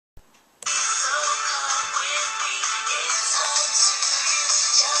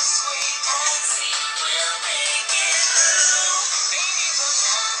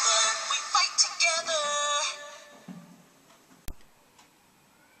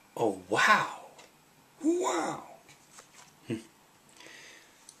Oh, wow. Wow.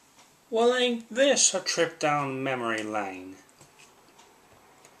 Well, ain't this a trip down memory lane?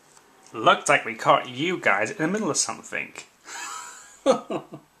 Looks like we caught you guys in the middle of something. Huh?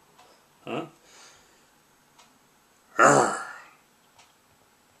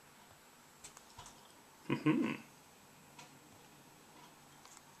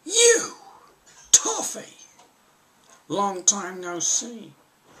 You! Toffee! Long time no see.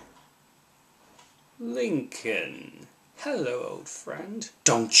 Lincoln. Hello, old friend.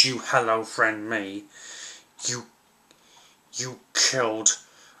 Don't you hello friend me. You killed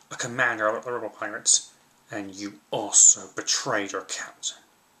a commander of the rebel pirates, and you also betrayed your captain.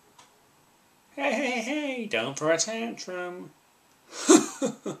 Hey, don't throw a tantrum.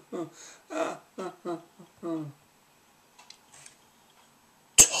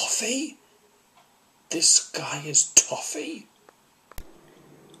 Toffee? This guy is Toffee?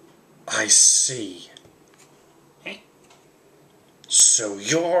 I see. So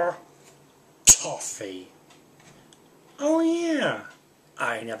you're Toffee. Oh yeah.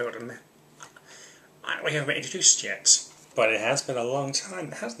 I never got to. We haven't been introduced yet. But it has been a long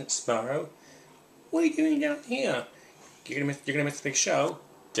time, hasn't it, Sparrow? What are you doing down here? You're gonna miss the big show?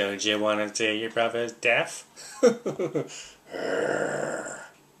 Don't you want to see your brother's death?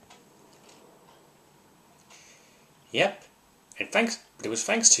 Yep. And it was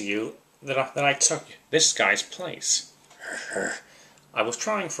thanks to you that I took this guy's place. I was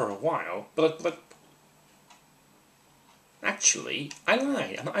trying for a while, but actually, I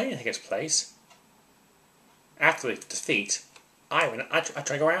lied. I didn't take his place. After the defeat, I tried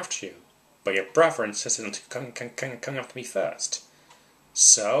to go after you, but your brother insisted on coming after me first.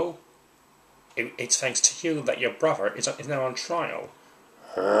 So, it's thanks to you that your brother is now on trial.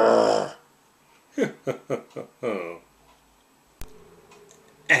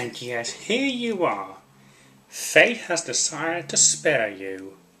 And yet here you are. Fate has decided to spare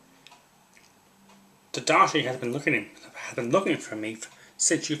you. Tadashi has been looking for me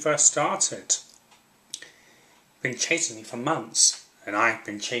since you first started. You've been chasing me for months, and I've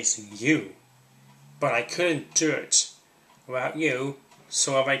been chasing you. But I couldn't do it without you,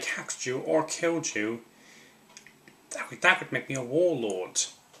 so if I captured you or killed you, that would make me a warlord.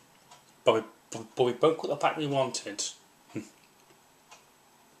 But we both got the fact we wanted.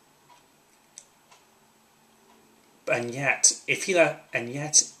 And yet, if he let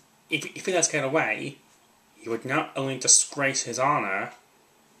us get away, he would not only disgrace his honor,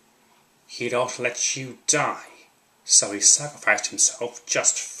 he'd also let you die. So he sacrificed himself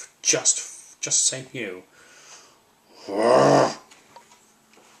just to save you. Ho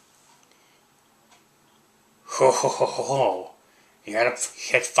ho ho ho ho! He had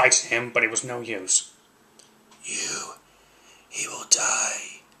fighting him, but it was no use. He will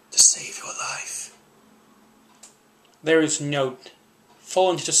die to save your life. There is no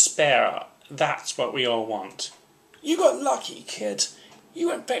falling to despair. That's what we all want. You got lucky, kid. You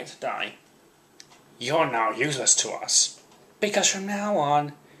weren't fit to die. You're now useless to us. Because from now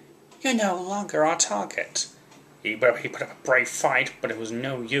on, you're no longer our target. He put up a brave fight, but it was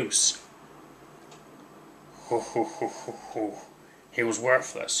no use. He was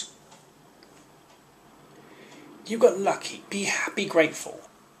worthless. You got lucky. Be happy, grateful.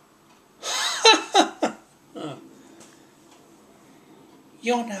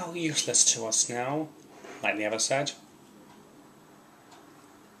 You're now useless to us now, like the other said.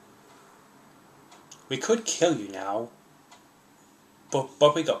 We could kill you now,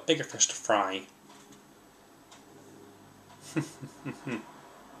 but we got bigger fish to fry.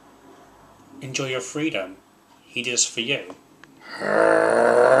 Enjoy your freedom. He did this for you.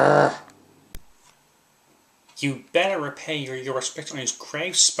 You better repay your respect on his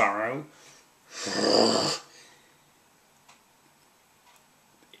grave, Sparrow.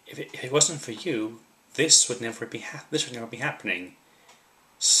 If it wasn't for you, this would never be happening.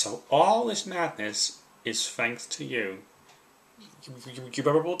 So all this madness is thanks to you. Your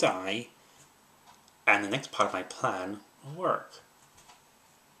brother will die, and the next part of my plan will work.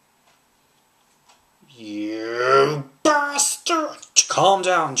 You bastard! Calm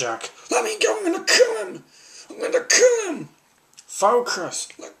down, Jack. Let me go. I'm gonna kill him. Focus.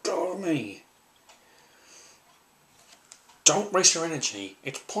 Let go of me. Don't waste your energy.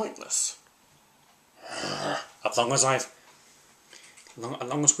 It's pointless. As long as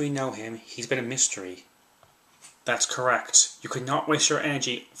we know him, he's been a mystery. That's correct. You could not waste your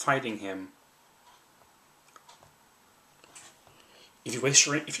energy fighting him. If you waste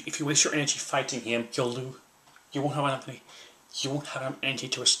your energy fighting him, you'll lose. You won't have enough energy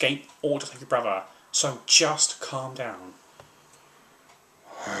to escape or to save your brother. So just calm down.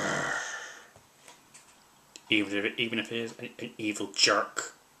 even if it is an evil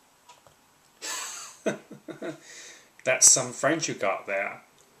jerk. That's some friends you got there.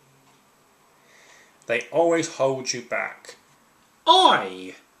 They always hold you back.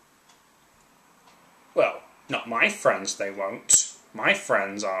 I! Well, not my friends, they won't. My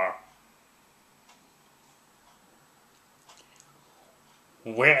friends are...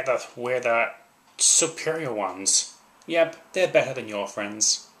 We're the superior ones. Yep, they're better than your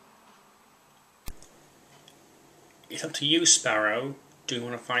friends. It's up to you, Sparrow. Do you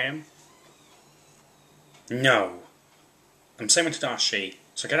want to fight him? No. I'm saving Tadashi,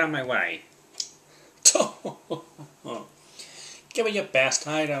 so get out of my way. Give it your best,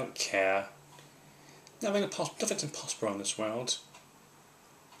 I don't care. Nothing's impossible in this world.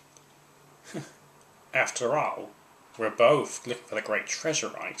 After all, we're both looking for the great treasure,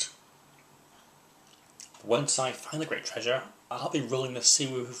 right? Once I find the great treasure, I'll be ruling the sea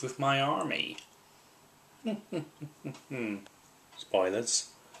with my army. Spoilers.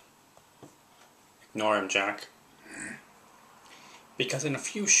 Ignore him, Jack. Because in a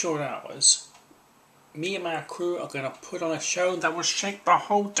few short hours, me and my crew are going to put on a show that will shake the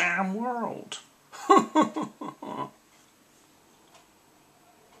whole damn world. Are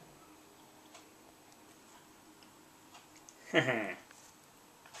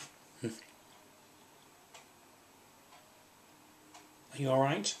you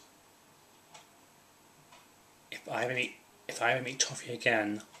alright? If I ever meet Toffee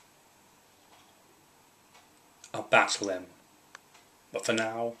again, I'll battle him. But for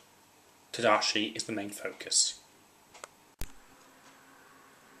now, Tadashi is the main focus.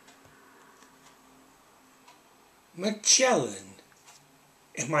 Magellan,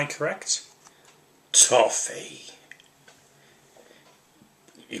 am I correct? Toffee,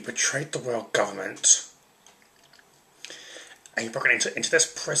 you betrayed the world government, and you broke into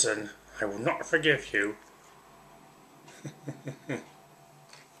this prison. I will not forgive you.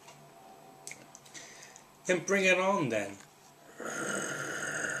 Then bring it on, then.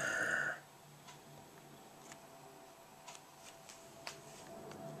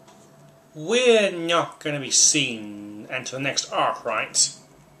 We're not going to be seen until the next arc, right?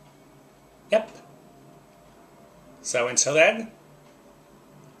 Yep. So until then,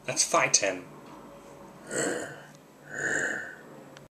 let's fight him.